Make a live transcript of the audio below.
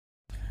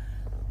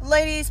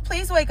Ladies,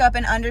 please wake up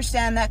and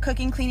understand that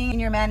cooking, cleaning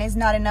your man is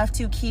not enough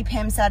to keep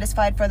him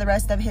satisfied for the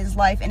rest of his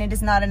life, and it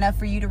is not enough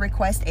for you to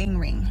request a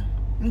ring.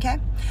 Okay?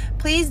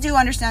 Please do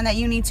understand that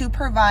you need to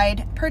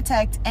provide,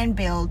 protect, and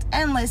build,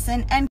 and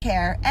listen, and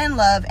care, and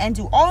love, and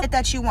do all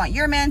that you want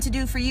your man to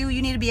do for you.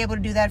 You need to be able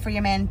to do that for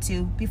your man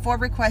too, before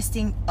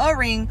requesting a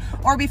ring,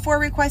 or before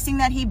requesting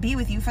that he be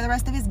with you for the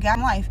rest of his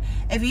goddamn life.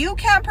 If you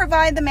can't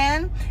provide the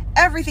man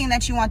everything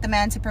that you want the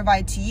man to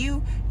provide to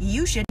you,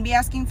 you shouldn't be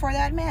asking for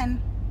that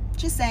man.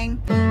 Just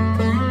saying.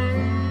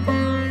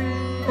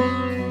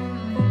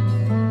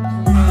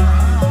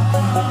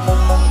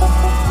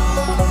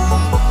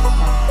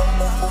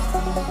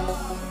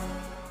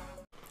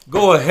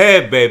 Go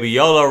ahead, baby.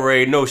 Y'all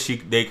already know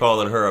they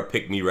calling her a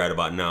pick-me right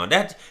about now.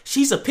 That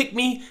she's a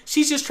pick-me.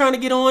 She's just trying to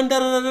get on. Da,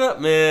 da, da, da.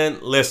 Man,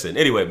 listen.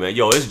 Anyway, man.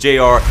 Yo, it's JR.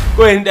 Go ahead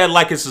and hit that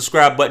like and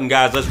subscribe button,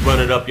 guys. Let's run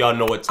it up. Y'all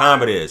know what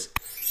time it is.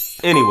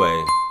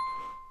 Anyway,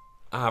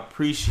 I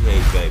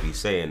appreciate baby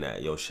saying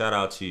that. Yo, shout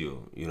out to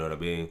you. You know what I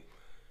mean?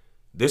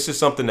 This is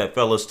something that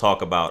fellas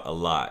talk about a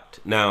lot.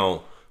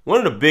 Now, one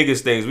of the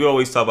biggest things, we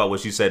always talk about what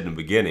she said in the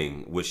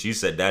beginning, which she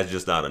said that's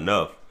just not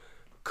enough.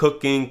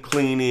 Cooking,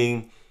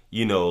 cleaning,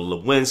 you know,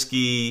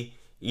 Lewinsky,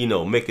 you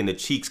know, making the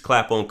cheeks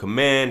clap on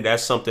command.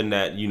 That's something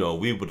that, you know,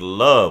 we would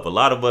love. A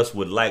lot of us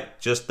would like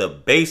just the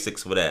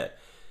basics for that.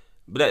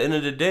 But at the end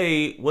of the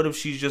day, what if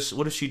she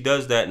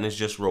does that and it's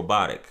just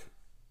robotic?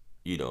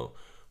 You know,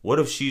 what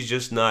if she's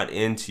just not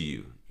into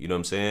you? You know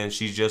what I'm saying?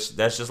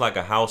 That's just like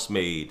a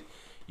housemaid,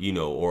 you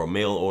know, or a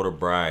mail order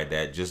bride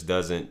that just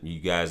doesn't,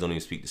 you guys don't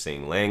even speak the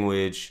same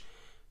language.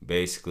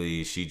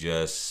 Basically, she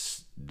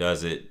just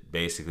does it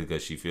basically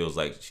because she feels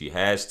like she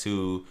has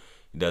to,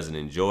 doesn't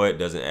enjoy it,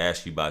 doesn't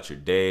ask you about your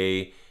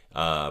day.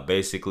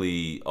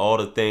 Basically, all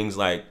the things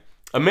like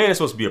a man is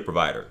supposed to be a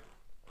provider.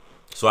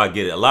 So I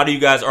get it. A lot of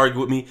you guys argue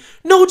with me.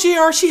 No,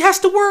 JR, she has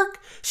to work.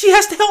 She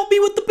has to help me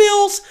with the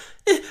bills.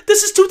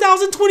 This is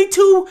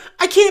 2022.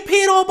 I can't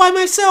pay it all by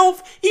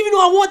myself. Even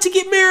though I want to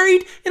get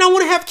married and I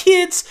want to have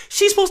kids,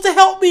 she's supposed to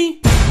help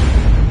me.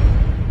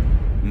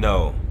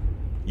 No.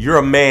 You're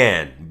a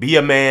man. Be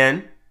a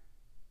man.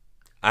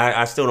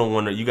 I still don't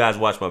want to. You guys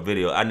watch my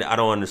video. I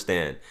don't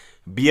understand.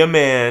 Be a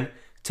man.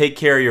 Take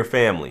care of your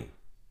family.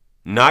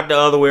 Not the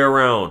other way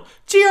around.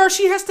 JR,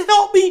 she has to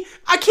help me.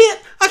 I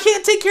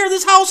can't take care of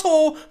this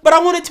household, but I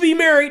want it to be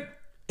married.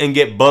 And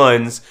get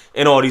buns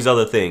and all these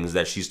other things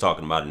that she's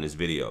talking about in this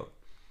video.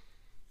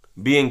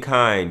 Being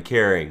kind,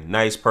 caring,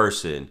 nice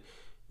person,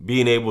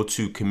 being able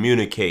to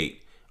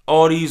communicate.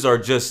 All these are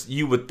just,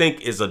 you would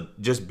think is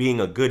just being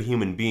a good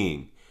human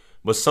being.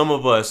 But some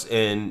of us,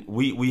 and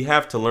we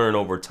have to learn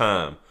over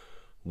time,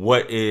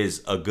 what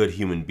is a good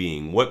human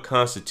being? What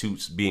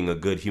constitutes being a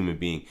good human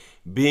being?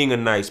 Being a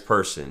nice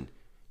person.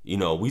 You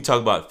know, we talk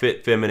about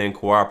fit, feminine,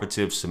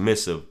 cooperative,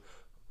 submissive,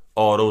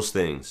 all those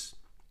things.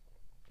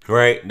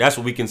 Right? That's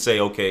what we can say,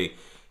 okay,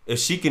 if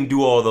she can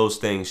do all those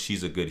things,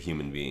 she's a good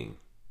human being.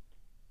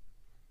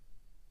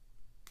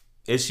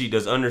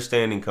 Does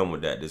understanding come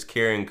with that? Does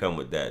caring come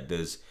with that?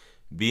 Does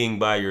being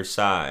by your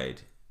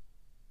side,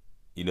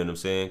 you know what I'm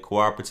saying?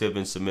 Cooperative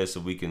and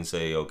submissive, we can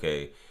say,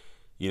 okay,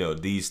 you know,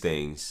 these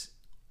things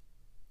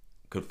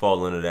could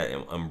fall under that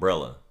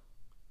umbrella.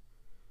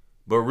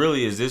 But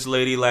really, is this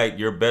lady like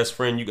your best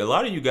friend? A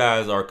lot of you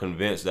guys are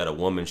convinced that a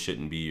woman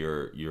shouldn't be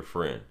your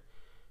friend.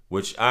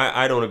 Which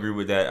I don't agree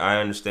with that.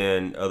 I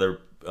understand other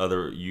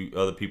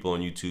people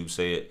on YouTube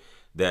say it,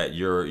 that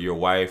your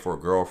wife or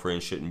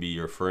girlfriend shouldn't be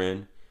your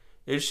friend.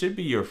 It should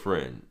be your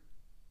friend.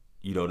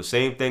 You know, the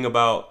same thing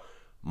about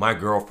my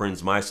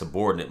girlfriend's my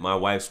subordinate, my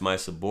wife's my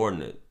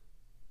subordinate.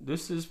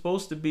 This is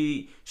supposed to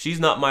be, she's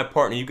not my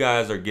partner. You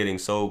guys are getting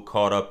so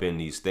caught up in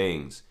these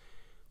things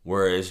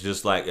where it's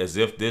just like as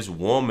if this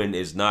woman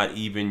is not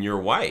even your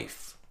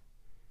wife.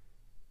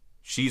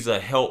 She's a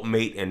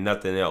helpmate and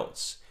nothing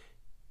else.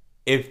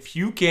 If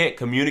you can't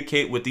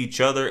communicate with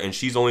each other and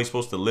she's only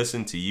supposed to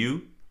listen to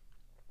you,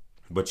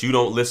 but you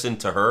don't listen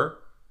to her,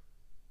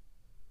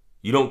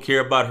 you don't care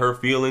about her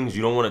feelings,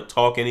 you don't want to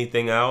talk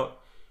anything out,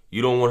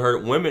 you don't want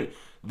her,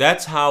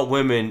 that's how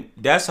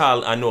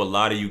I know a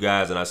lot of you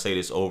guys, and I say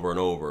this over and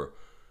over,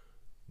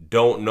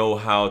 don't know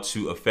how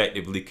to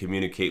effectively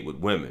communicate with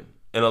women.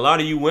 And a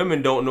lot of you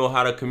women don't know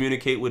how to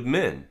communicate with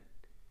men.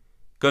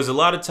 Because a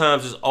lot of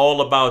times it's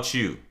all about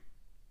you.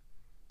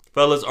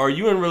 Fellas, are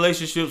you in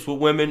relationships with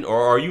women,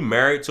 or are you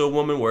married to a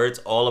woman where it's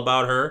all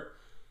about her?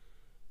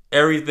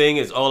 Everything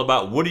is all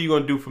about, what are you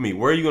going to do for me?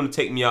 Where are you going to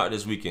take me out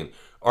this weekend?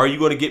 Are you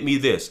going to get me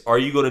this? Are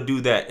you going to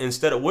do that?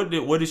 Instead of,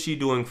 what is she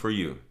doing for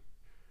you?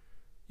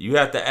 You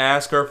have to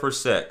ask her for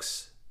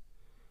sex.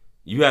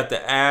 You have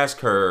to ask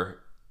her,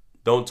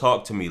 don't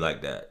talk to me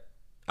like that.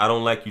 I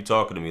don't like you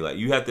talking to me like.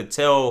 You have to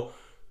tell,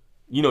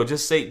 you know,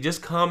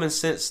 just common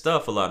sense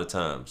stuff a lot of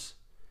times.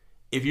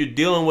 If you're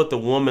dealing with a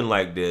woman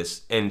like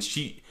this, and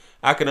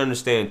I can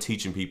understand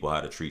teaching people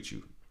how to treat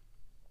you.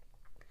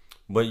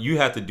 But you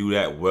have to do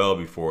that well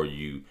before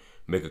you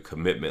make a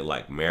commitment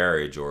like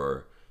marriage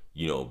or,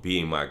 you know,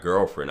 being my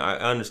girlfriend. I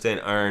understand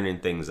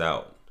ironing things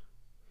out.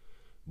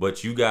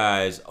 But you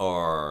guys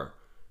are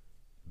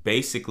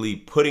basically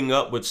putting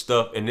up with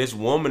stuff, and this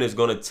woman is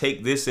going to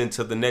take this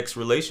into the next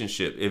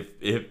relationship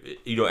if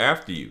you know,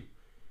 after you,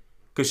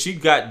 because she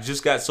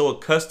just got so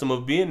accustomed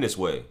of being this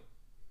way.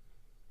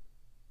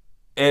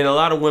 And a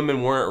lot of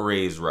women weren't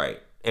raised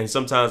right, and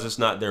sometimes it's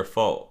not their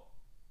fault.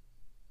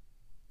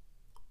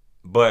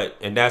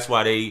 And that's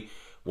why they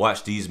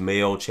watch these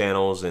male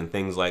channels and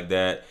things like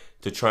that,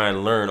 to try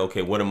and learn,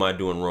 okay, what am I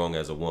doing wrong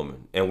as a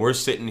woman? And we're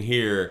sitting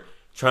here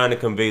trying to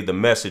convey the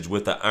message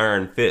with the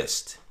iron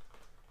fist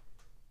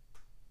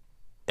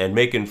and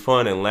making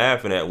fun and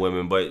laughing at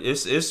women. But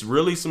it's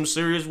really some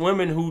serious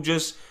women who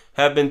just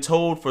have been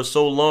told for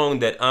so long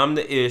that I'm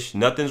the ish,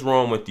 nothing's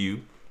wrong with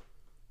you.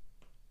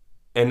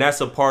 And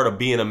that's a part of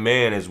being a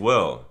man as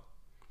well.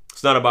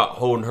 It's not about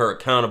holding her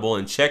accountable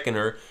and checking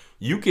her.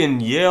 You can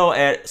yell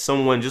at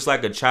someone just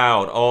like a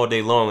child all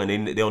day long,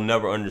 and they'll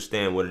never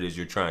understand what it is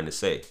you're trying to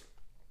say.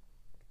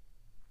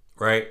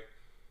 Right?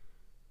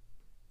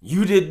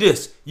 You did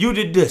this. You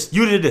did this.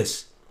 You did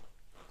this.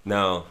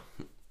 Now,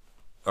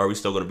 are we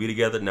still going to be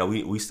together? No,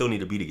 we still need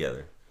to be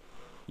together.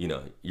 You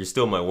know, you're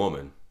still my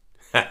woman.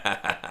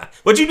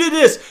 But you did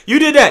this. You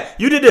did that.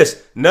 You did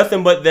this.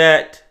 Nothing but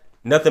that.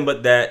 Nothing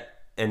but that.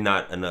 And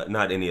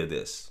not any of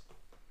this.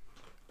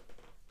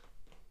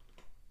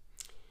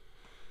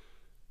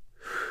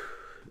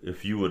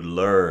 If you would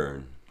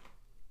learn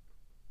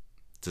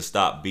to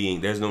stop being,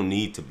 there's no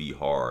need to be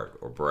hard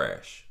or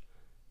brash.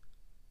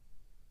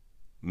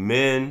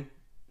 Men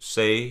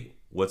say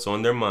what's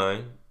on their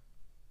mind,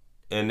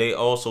 and they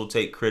also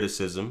take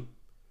criticism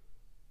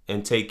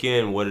and take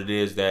in what it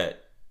is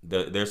that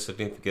their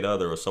significant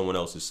other or someone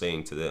else is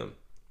saying to them.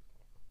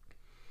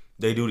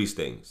 They do these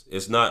things.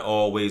 It's not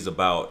always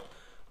about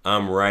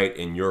I'm right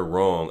and you're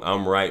wrong.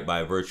 I'm right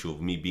by virtue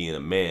of me being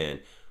a man,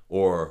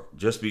 or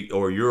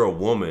you're a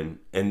woman.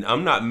 And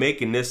I'm not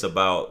making this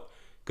about,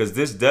 because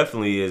this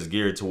definitely is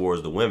geared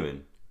towards the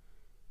women.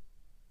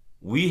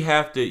 You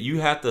have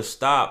to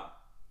stop.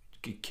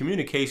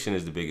 Communication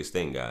is the biggest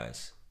thing,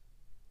 guys.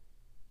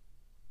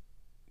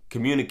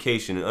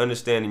 Communication and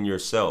understanding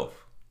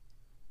yourself.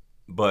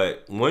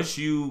 But once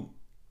a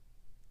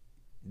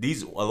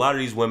lot of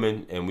these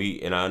women,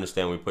 and I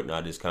understand we're putting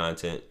out this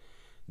content,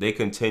 they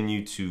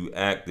continue to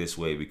act this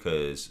way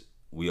because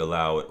we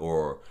allow it,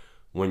 or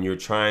when you're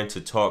trying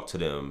to talk to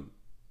them,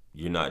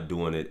 you're not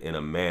doing it in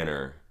a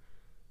manner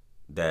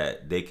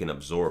that they can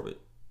absorb it.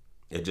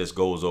 It just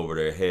goes over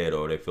their head,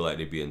 or they feel like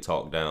they're being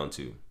talked down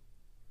to.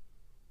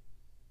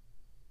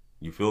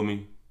 You feel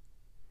me?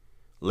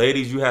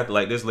 Ladies, you have to,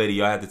 like this lady,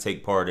 y'all have to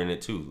take part in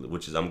it too,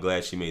 which is, I'm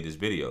glad she made this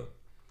video.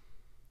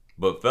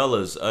 But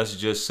fellas, us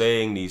just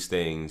saying these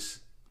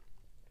things,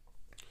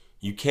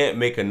 you can't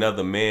make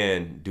another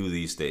man do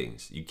these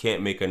things. You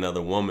can't make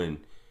another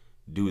woman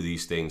do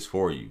these things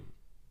for you.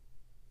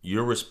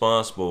 You're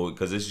responsible,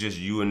 because it's just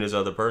you and this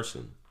other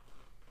person.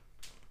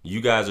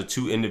 You guys are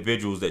two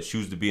individuals that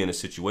choose to be in a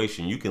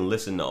situation. You can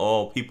listen to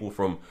all people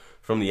from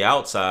the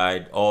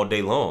outside all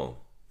day long.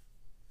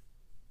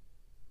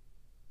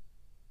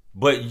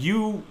 But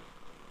you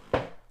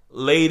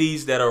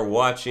ladies that are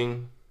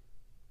watching,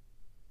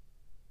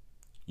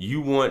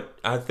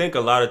 I think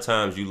a lot of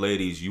times you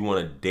ladies, you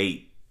want to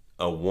date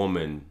a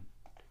woman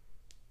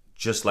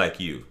just like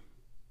you.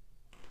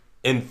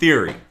 In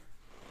theory,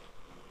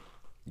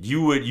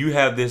 you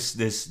have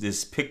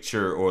this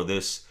picture or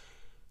this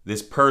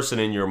person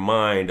in your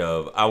mind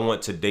of, I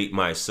want to date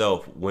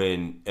myself,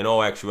 when in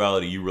all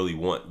actuality you really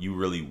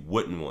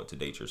wouldn't want to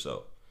date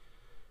yourself.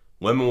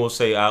 Women will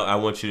say, I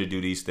want you to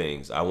do these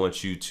things. I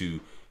want you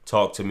to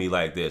talk to me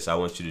like this. I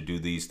want you to do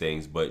these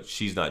things. But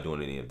she's not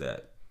doing any of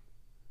that.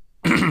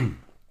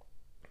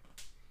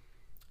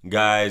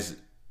 Guys,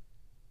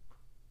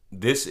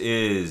 this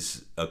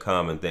is a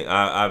common thing.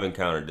 I've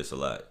encountered this a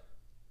lot.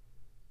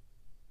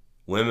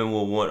 Women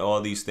will want all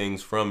these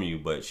things from you,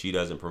 but she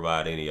doesn't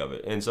provide any of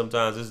it. And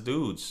sometimes it's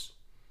dudes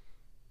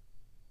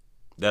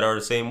that are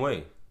the same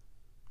way.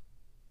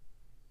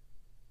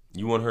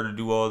 You want her to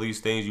do all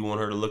these things. You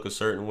want her to look a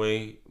certain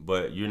way,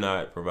 but you're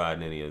not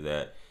providing any of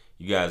that.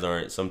 You guys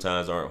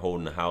sometimes aren't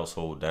holding the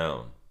household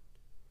down.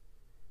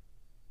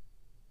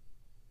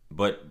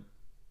 But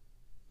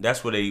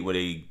that's what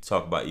they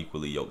talk about,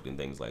 equally yoked and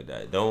things like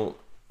that. Don't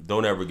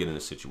ever get in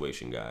a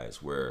situation,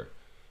 guys, where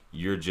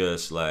you're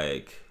just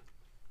like,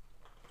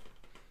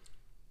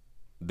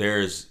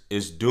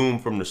 it's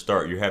doomed from the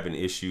start. You're having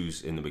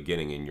issues in the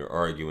beginning and you're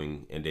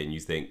arguing, and then you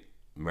think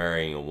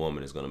marrying a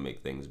woman is going to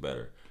make things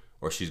better,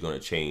 or she's going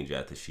to change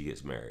after she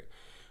gets married.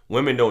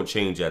 Women don't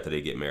change after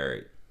they get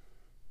married.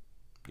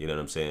 You know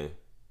what I'm saying?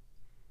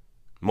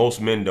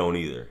 Most men don't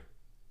either.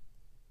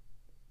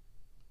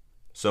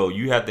 So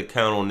you have to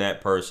count on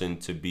that person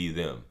to be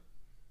them.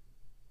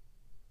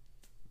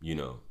 You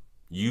know,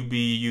 you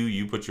be you,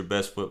 you put your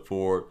best foot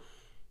forward.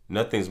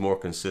 Nothing's more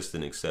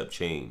consistent except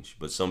change.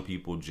 But some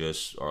people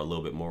just are a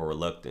little bit more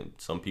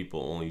reluctant. Some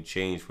people only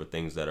change for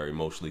things that are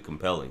emotionally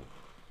compelling.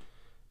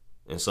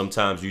 And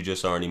sometimes you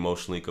just aren't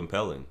emotionally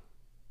compelling.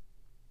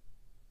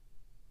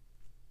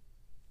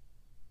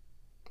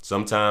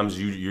 Sometimes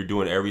you're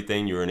doing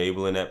everything, you're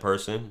enabling that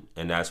person,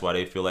 and that's why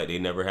they feel like they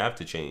never have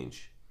to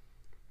change.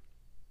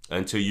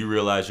 Until you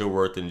realize your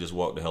worth and just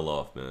walk the hell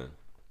off, man.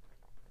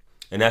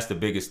 And that's the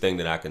biggest thing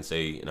that I can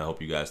say, and I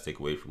hope you guys take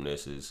away from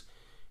this, is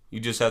you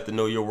just have to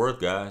know your worth,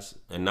 guys,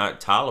 and not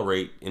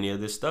tolerate any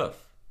of this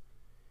stuff.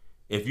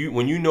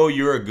 When you know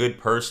you're a good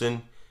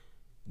person,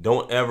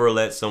 don't ever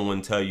let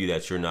someone tell you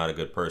that you're not a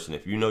good person.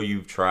 If you know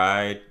you've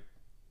tried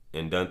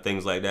and done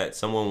things like that,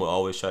 someone will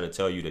always try to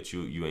tell you that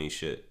you ain't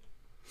shit.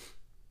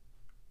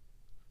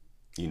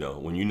 You know,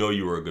 when you know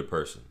you were a good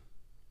person.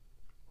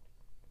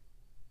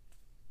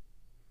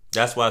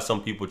 That's why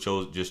some people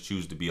just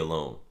choose to be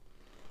alone.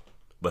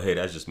 But hey,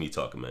 that's just me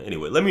talking, man.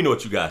 Anyway, let me know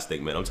what you guys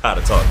think, man. I'm tired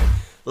of talking.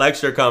 Like,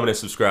 share, comment, and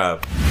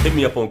subscribe. Hit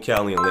me up on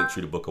Cali and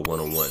Linktree to book a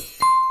one-on-one.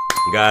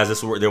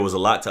 Guys, there was a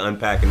lot to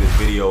unpack in this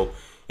video.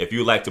 If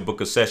you'd like to book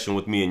a session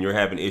with me and you're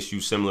having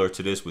issues similar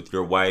to this with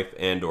your wife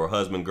and or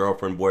husband,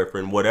 girlfriend,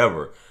 boyfriend,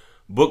 whatever,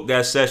 book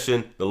that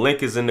session. The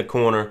link is in the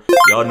corner.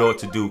 Y'all know what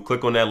to do.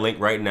 Click on that link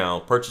right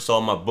now. Purchase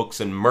all my books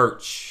and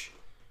merch.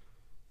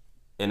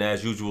 And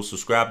as usual,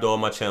 subscribe to all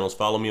my channels.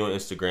 Follow me on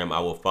Instagram. I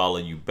will follow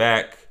you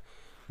back.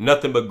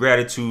 Nothing but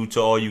gratitude to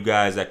all you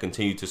guys that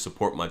continue to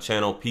support my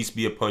channel. Peace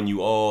be upon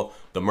you all.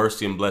 The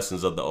mercy and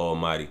blessings of the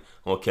Almighty.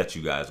 I'm going to catch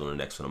you guys on the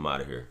next one. I'm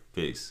out of here.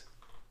 Peace.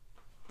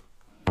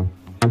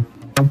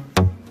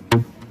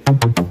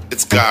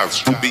 It's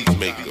God's beat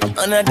maker.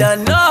 And I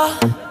don't know.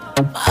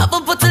 I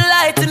will put a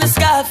light in the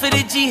sky for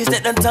the G's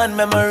that done turn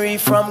memory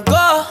from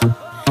go.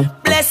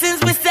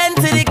 Blessings we send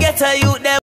to the ghetto youth.